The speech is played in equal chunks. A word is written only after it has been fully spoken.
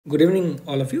Good evening,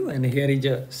 all of you, and here is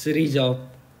a series of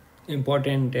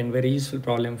important and very useful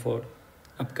problem for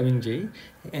upcoming JEE.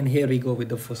 And here we go with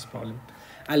the first problem.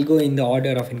 I'll go in the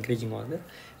order of increasing order.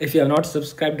 If you have not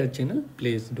subscribed to the channel,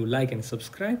 please do like and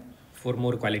subscribe for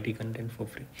more quality content for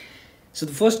free. So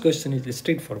the first question is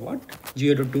straightforward.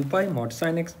 0 to 2 pi mod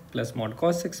sin x plus mod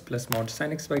cos x plus mod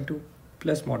sin x by 2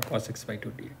 plus mod cos x by 2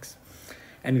 dx.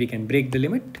 And we can break the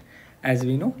limit. As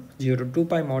we know, 0 to 2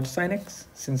 pi mod sin x,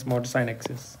 since mod sin x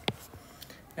is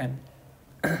an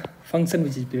function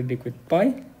which is periodic with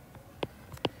pi,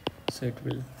 so it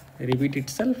will repeat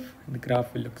itself. The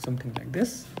graph will look something like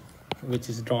this, which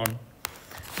is drawn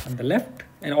on the left,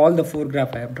 and all the four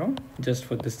graphs I have drawn just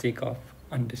for the sake of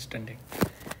understanding,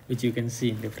 which you can see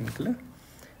in different color.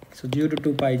 So 0 to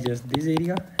 2 pi is just this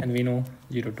area, and we know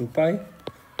 0 to 2 pi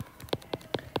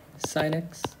sin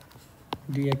x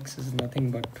dx is nothing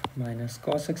but minus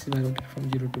cos x evaluated from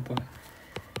 0 to pi,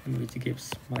 and which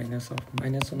gives minus of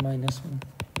minus 1,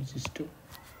 which is 2.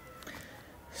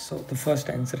 So the first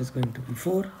answer is going to be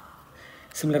 4.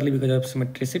 Similarly, because of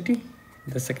symmetricity,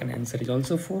 the second answer is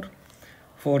also 4.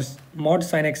 For mod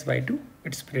sin x by 2,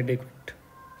 it's periodic with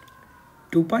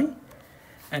 2 pi,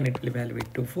 and it will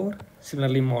evaluate to 4.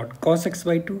 Similarly, mod cos x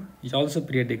by 2 is also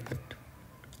periodic with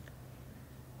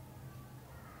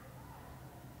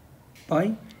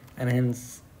pi, and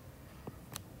hence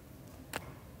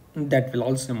that will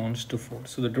also amounts to 4.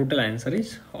 So the total answer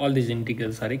is, all these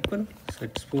integrals are equal, so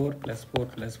it's 4 plus 4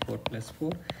 plus 4 plus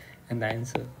 4, and the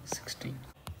answer is 16.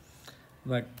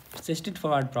 But it's a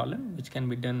straightforward problem which can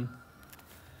be done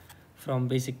from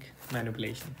basic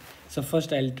manipulation. So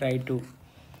first I'll try to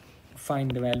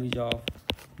find the values of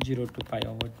 0 to pi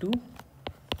over 2,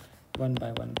 1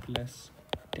 by 1 plus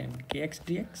 10 kx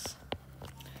dx.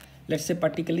 Let's say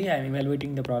particularly I am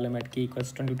evaluating the problem at k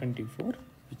equals 20 to 24,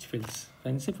 which feels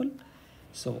fanciful.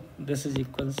 So this is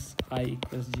equals I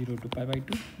equals 0 to pi by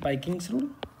 2. By King's rule,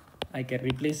 I can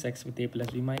replace x with a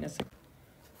plus b minus x.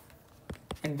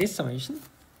 And this summation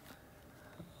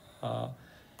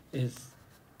is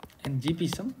an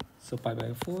GP sum. So pi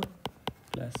by 4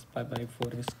 plus pi by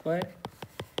 4 square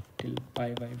till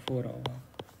pi by 4 over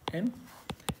n.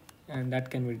 And that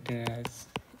can be written as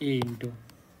a into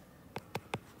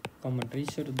common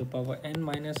ratio to the power n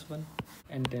minus 1,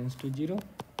 n tends to 0,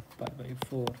 pi by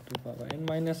 4 to the power n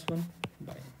minus 1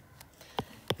 by n.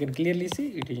 You can clearly see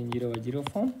it is in 0 by 0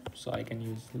 form, so I can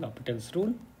use L'Hopital's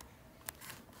rule,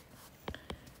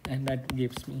 and that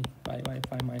gives me pi by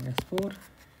 5 minus 4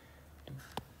 to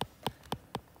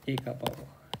a ka power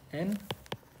n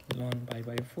ln pi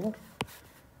by 4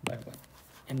 by 1,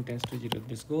 n tends to 0,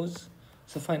 this goes.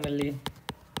 So finally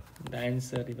the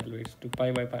answer evaluates to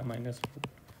pi by 5 minus 4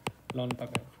 ln pi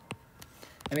by 4.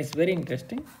 And it's very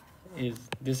interesting is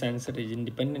this answer is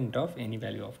independent of any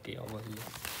value of k over here.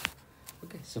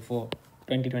 Okay, so for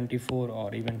 2024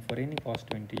 or even for any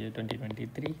positive integer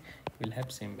 2023, we'll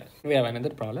have same value. We have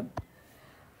another problem,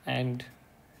 and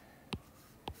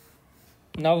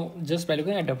now just by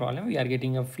looking at the problem, we are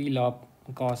getting a feel of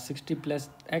cos 60 plus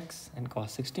x and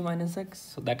cos 60 minus x,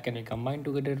 so that can be combined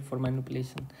together for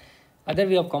manipulation. Other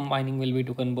way of combining will be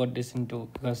to convert this into,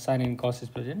 because sin and cos is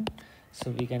present,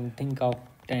 so we can think of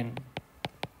tan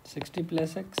 60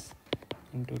 plus x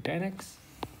into tan x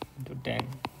into tan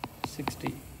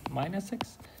 60 minus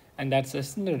x, and that's a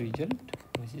similar result,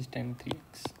 which is tan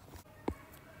 3x.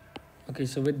 Okay,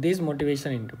 so with this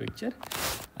motivation into picture,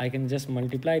 I can just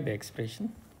multiply the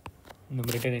expression,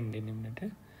 numerator and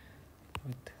denominator,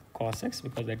 with cos x,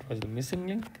 because that was the missing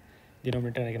link.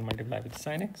 Denominator I can multiply with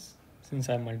sin x. Since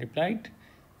I multiplied,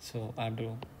 so I have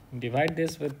to divide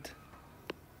this with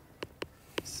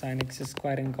sin x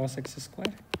square and cos x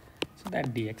square, so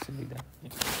that dx will be the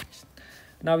integration.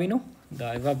 Now we know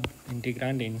the above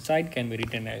integrand inside can be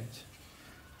written as,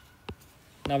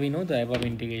 now we know the above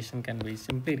integration can be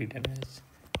simply written as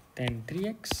tan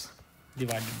 3x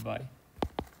divided by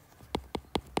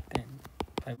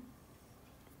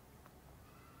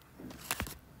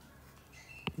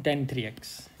tan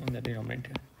 3x in the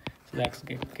denominator. So that's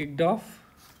get kicked off,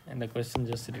 and the question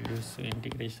just reduces to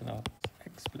integration of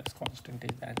x plus constant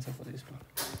is the answer for this problem.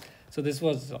 So this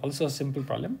was also a simple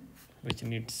problem which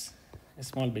needs a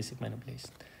small basic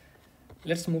manipulation.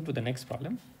 Let's move to the next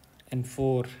problem. And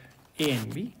for a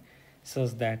and b,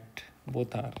 such that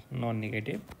both are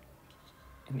non-negative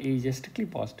and a is strictly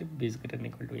positive, b is greater than or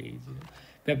equal to a is 0,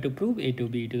 we have to prove a to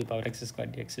b e to the power x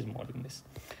squared dx is more than this.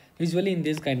 Usually in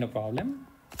this kind of problem,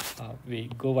 we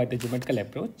go by the geometrical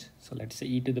approach. So let's say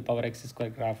e to the power x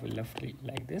square graph will roughly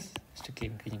like this, strictly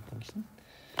increasing function.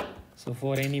 So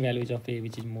for any values of a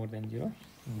which is more than 0,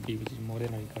 b which is more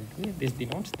than or equal to a, this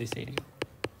denotes this area.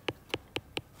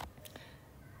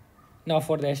 Now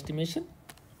for the estimation,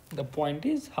 the point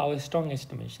is how strong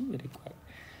estimation we require.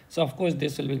 So of course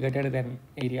this will be greater than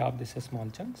area of this small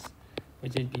chunks,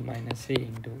 which is b minus a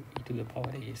into e to the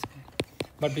power a square.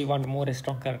 But we want more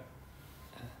stronger,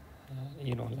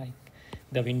 like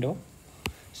the window.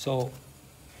 So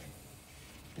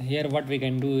here what we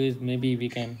can do is maybe we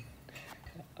can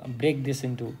break this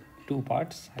into two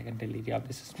parts. I can tell area of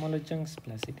this smaller chunks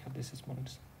plus area of this smaller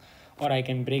chunks. Or I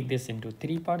can break this into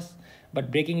three parts,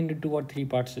 but breaking into 2 or 3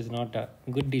 parts is not a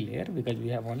good deal here because we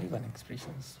have only one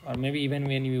expressions. Or maybe even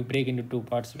when you break into 2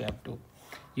 parts, we have to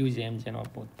use AMGN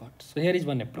of both parts. So here is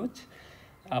one approach.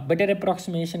 Better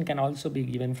approximation can also be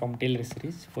given from Taylor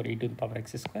series for e to the power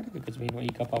x square, because we know e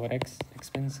to the power x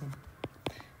expansion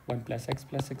 1 plus x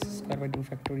square by 2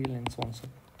 factorial and so on.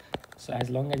 So as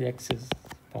long as x is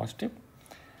positive,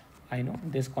 I know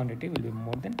this quantity will be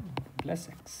more than 1 plus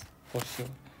x for sure.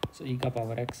 So e to the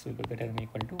power x will be greater than or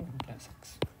equal to 1 plus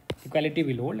x. Equality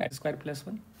will hold x square plus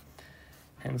 1.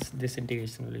 Hence this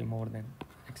integration will be more than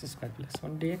x square plus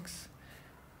 1 dx.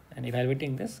 And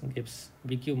evaluating this gives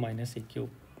b cube minus a cube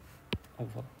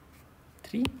over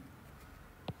 3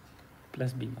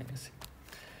 plus b minus a.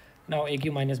 Now a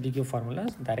cube minus b cube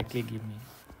formulas directly give me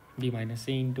b minus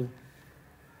a into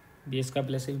b square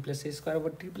plus a square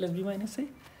over 3 plus b minus a.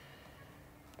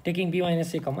 Taking b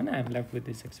minus a common, I am left with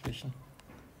this expression.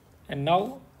 And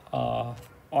now all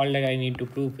that I need to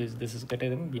prove is this is greater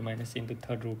than b minus a into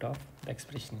third root of the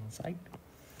expression inside.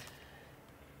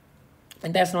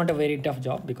 And that's not a very tough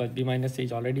job because b minus a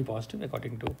is already positive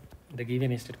according to the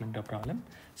given statement of problem.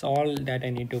 So all that I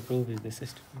need to prove is this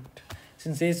statement.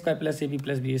 Since a square plus ab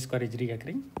plus b square is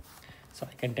recurring, so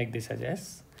I can take this as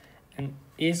s, and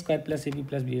a square plus ab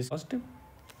plus b is positive.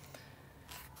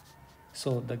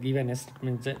 So the given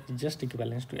statement is just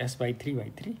equivalent to s by 3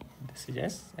 by 3. This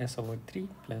is s over 3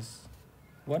 plus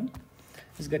 1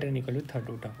 is greater than or equal to third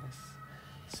root of s.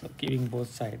 So keeping both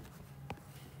sides,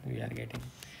 we are getting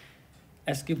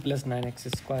s cube plus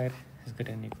 9x square is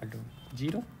greater than or equal to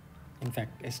 0. In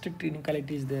fact, a strict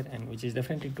inequality is there, and which is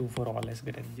definitely true for all s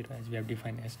greater than 0, as we have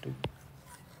defined s2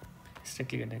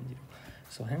 strictly greater than 0.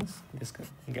 So hence this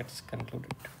gets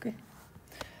concluded. Okay.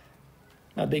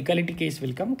 Now the equality case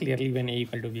will come clearly when a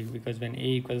equal to b, because when a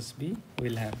equals b, we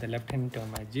will have the left hand term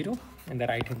as 0 and the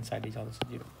right hand side is also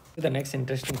 0. So the next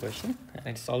interesting question, and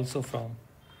it's also from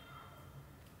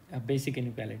a basic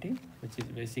inequality, which is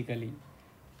basically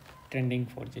trending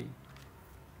for J.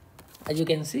 As you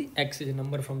can see, x is a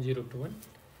number from 0 to 1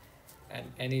 and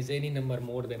n is any number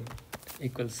more than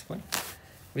equals 1.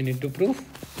 We need to prove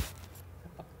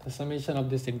the summation of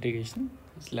this integration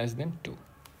is less than 2.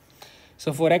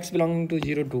 So for x belonging to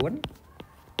 0 to 1,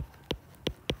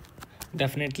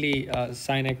 definitely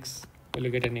sin x will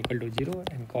get an equal to 0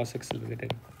 and cos x will get an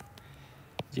equal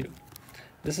to 0.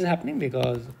 This is happening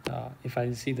because if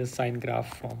I see the sine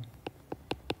graph from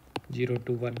 0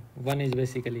 to 1, 1 is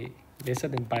basically lesser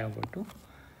than pi over 2,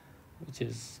 which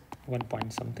is 1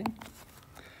 point something.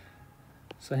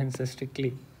 So hence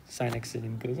strictly sin x is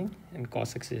increasing and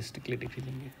cos x is strictly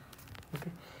decreasing.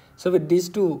 Okay. So with these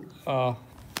two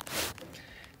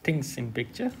things in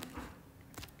picture,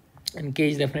 and k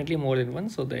is definitely more than 1,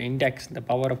 so the index, the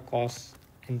power of cos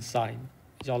in sine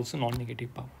is also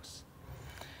non-negative powers.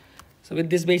 So with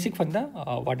this basic funda,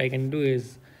 what I can do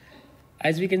is,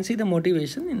 as we can see the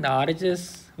motivation in the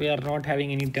RHS, we are not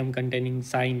having any term containing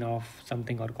sine of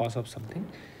something or cos of something.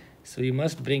 So you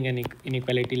must bring an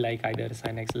inequality like either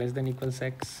sin x less than equals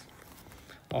x,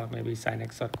 or maybe sin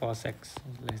x or cos x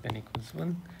less than equals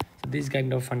 1. So this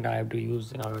kind of funda I have to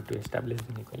use in order to establish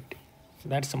the inequality. So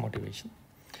that's the motivation.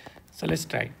 So let's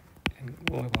try and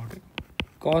go about it.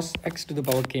 Cos x to the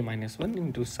power k minus 1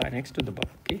 into sin x to the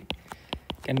power k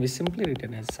can be simply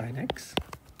written as sin x.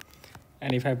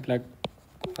 And if I plug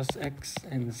cos x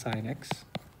and sin x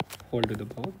whole to the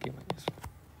power k minus 1.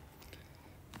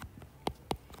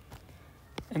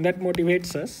 And that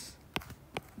motivates us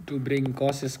to bring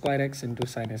cos square x into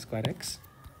sin square x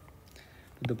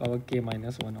to the power k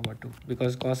minus 1 over 2.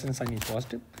 Because cos and sin is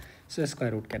positive, so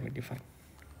square root can be defined.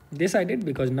 This I did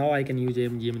because now I can use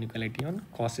AMGM inequality on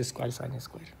cos square sin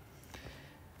square.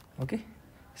 Okay,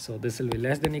 so this will be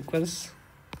less than equals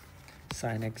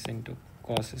sin x into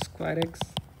cos square x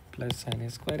plus sin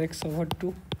square x over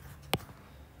 2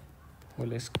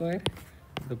 whole square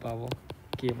to the power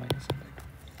k minus 1 by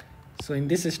 2. So in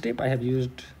this step, I have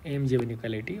used AMGM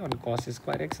inequality on cos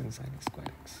square x and sin square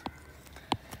x.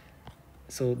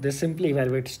 So this simply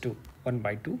evaluates to 1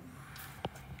 by 2.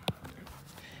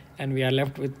 And we are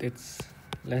left with its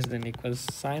less than equals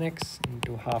sin x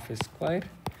into half square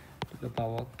to the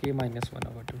power k minus 1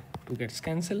 over 2. 2 gets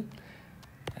cancelled.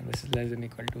 And this is less than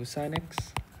equal to sin x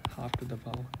half to the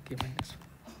power k minus 1.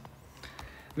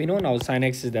 We know now sin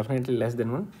x is definitely less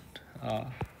than 1.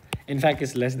 In fact,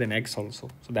 it's less than x also.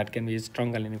 So that can be a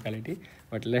stronger inequality.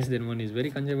 But less than 1 is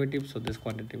very conservative. So this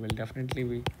quantity will definitely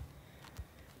be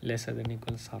lesser than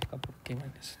equals half cup of k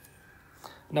minus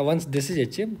 1. Now once this is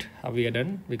achieved, we are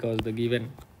done, because the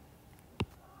given...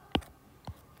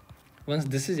 Once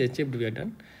this is achieved, we are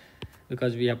done,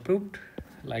 because we have proved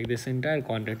like this entire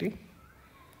quantity.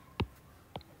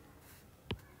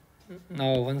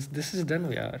 Now once this is done,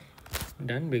 we are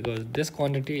done, because this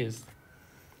quantity is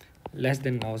less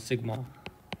than now sigma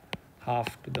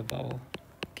half to the power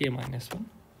k minus 1.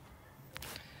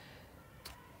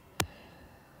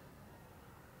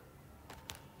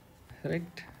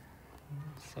 Right?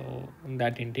 So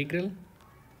that integral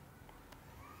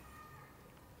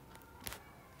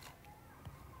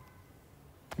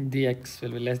dx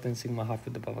will be less than sigma half to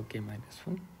the power k minus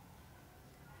 1.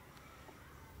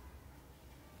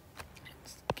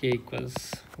 K equals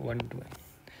 1 to n,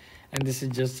 and this is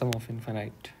just sum of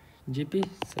infinite gp,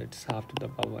 so it's half to the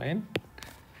power n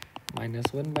minus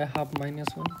 1 by half minus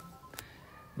 1,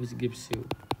 which gives you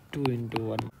 2 into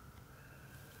 1.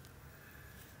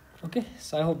 Okay,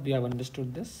 so I hope you have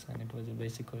understood this, and it was a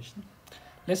basic question.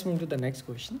 Let's move to the next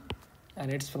question,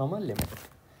 and it's from a limit.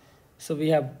 So we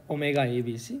have omega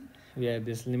abc, where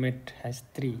this limit has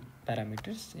 3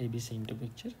 parameters abc into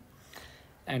picture,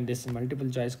 and this is multiple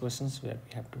choice questions where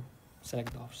we have to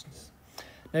select the options.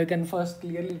 Now you can first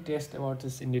clearly test about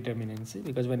this indeterminacy,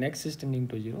 because when x is tending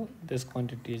to 0, this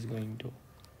quantity is going to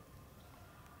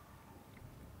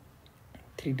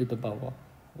 3 to the power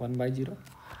 1 by 0,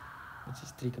 which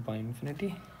is 3 to the power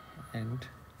infinity, and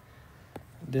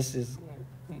this is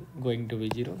going to be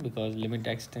 0, because limit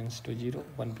x tends to 0,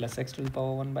 1 plus x to the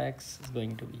power 1 by x is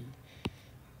going to be.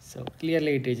 So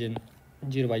clearly it is in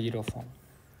 0 by 0 form.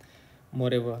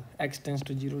 Moreover, x tends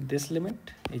to 0, this limit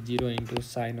is 0 into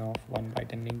sine of 1 by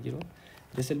tending 0.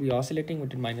 This will be oscillating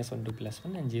between minus 1 to plus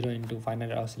 1, and 0 into final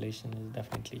oscillation is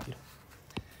definitely 0.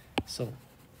 So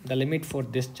the limit for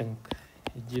this chunk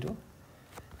is 0,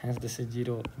 hence this is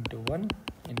 0 into 1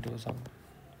 into some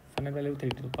final value 3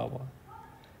 to the power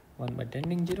 1 by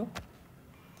tending 0.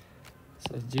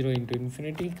 So 0 into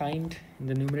infinity kind in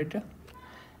the numerator,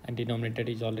 and denominator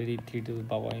is already 3 to the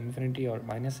power infinity or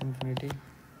minus infinity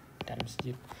times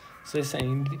 0. So it's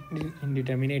an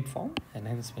indeterminate form, and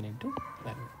hence we need to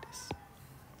evaluate this.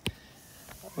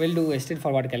 We'll do a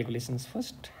straightforward calculations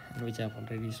first, which I have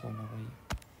already shown over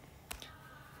here.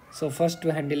 So first,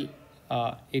 to handle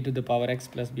a to the power x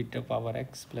plus b to the power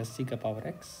x plus c to the power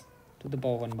x to the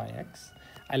power 1 by x,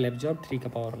 I'll absorb 3 to the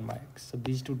power 1 by x. So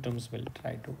these two terms will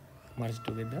try to merge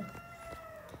together,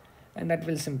 and that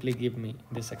will simply give me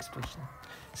this expression.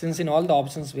 Since in all the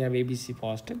options we have ABC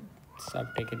positive, so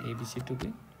I've taken ABC to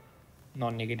be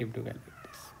non-negative to evaluate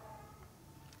this.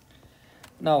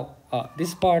 Now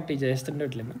this part is a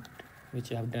standard limit,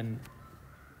 which I have done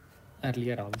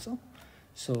earlier also.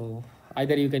 So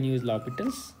either you can use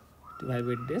L'Hopital's to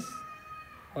evaluate this,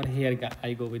 or here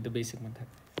I go with the basic method,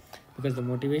 because the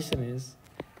motivation is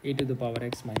a to the power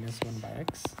x minus 1 by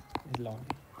x is ln a.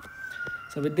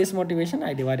 So with this motivation,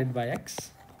 I divided by x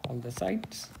all the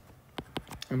sides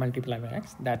and multiply by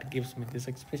x. That gives me this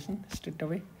expression straight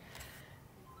away.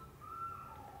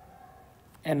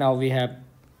 And now we have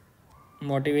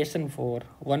motivation for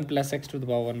 1 plus x to the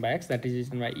power 1 by x, that is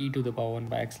written by e to the power 1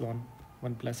 by x ln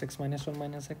 1 plus x minus 1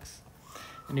 minus x.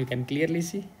 And you can clearly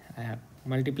see I have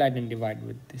multiplied and divided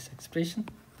with this expression.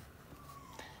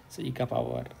 So e ka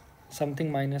power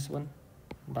something minus 1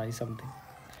 by something,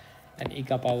 and e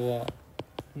ka power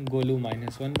Golu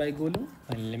minus 1 by Golu,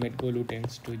 and limit Golu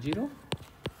tends to 0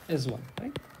 is 1,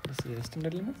 right? This is a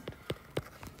standard limit.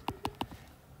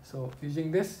 So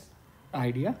using this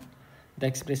idea, the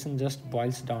expression just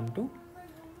boils down to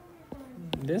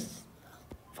this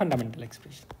fundamental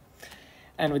expression.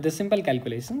 And with the simple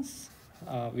calculations,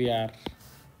 we are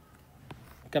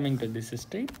coming to this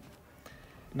state.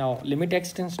 Now limit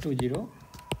x tends to 0,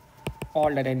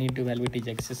 all that I need to evaluate is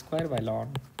x square by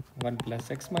ln 1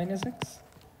 plus x minus x.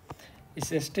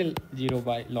 It's still 0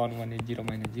 by ln 1 is 0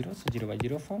 minus 0, so 0 by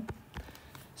 0 form.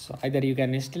 So either you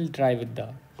can still try with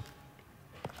the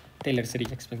Taylor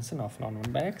series expansion of ln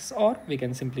 1 by x, or we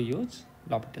can simply use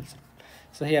L'Hopital's rule.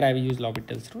 So here I will use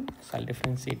L'Hopital's rule. So I'll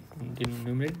differentiate the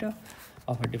numerator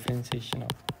of a differentiation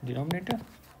of denominator,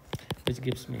 which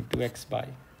gives me 2x by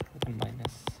 1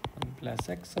 minus 1 plus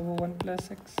x over 1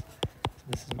 plus x. So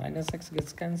this is minus x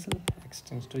gets cancelled, x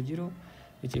tends to 0,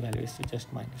 which evaluates to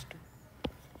just minus 2.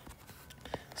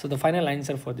 So the final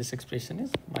answer for this expression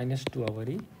is minus 2 over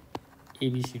e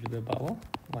abc to the power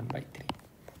 1 by 3.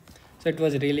 So it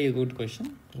was really a good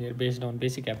question. Here, based on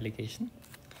basic application,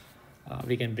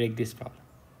 we can break this problem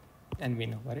and we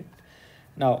know about it.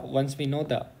 Now, once we know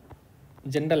the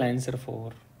general answer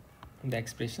for the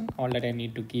expression, all that I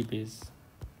need to keep is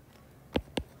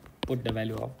put the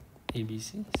value of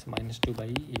ABC. So minus 2 by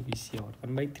ABC or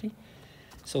 1 by 3.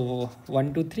 So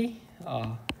 1 to 3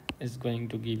 is going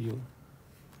to give you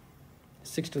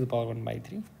 6 to the power 1 by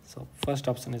 3. So first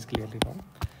option is clearly wrong.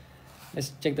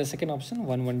 Let's check the second option.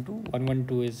 112.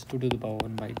 112 is 2 to the power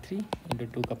 1 by 3 into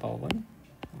 2 to the power 1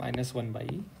 minus 1 by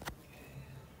e.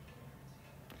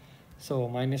 So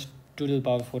minus 2 to the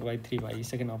power 4 by 3 by e.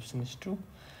 Second option is true.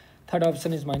 Third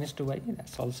option is minus 2 by e.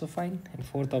 That's also fine. And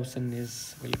fourth option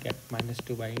is we'll get minus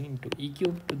 2 by e into e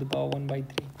cube to the power 1 by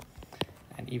 3.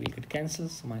 And e will get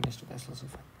cancelled. So minus 2, that's also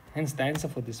fine. Hence the answer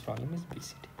for this problem is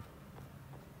BCD.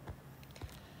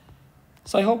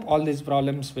 So I hope all these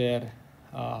problems were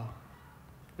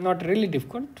not really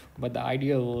difficult, but the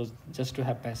idea was just to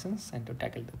have patience and to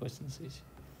tackle the questions easy.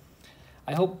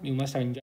 I hope you must have enjoyed.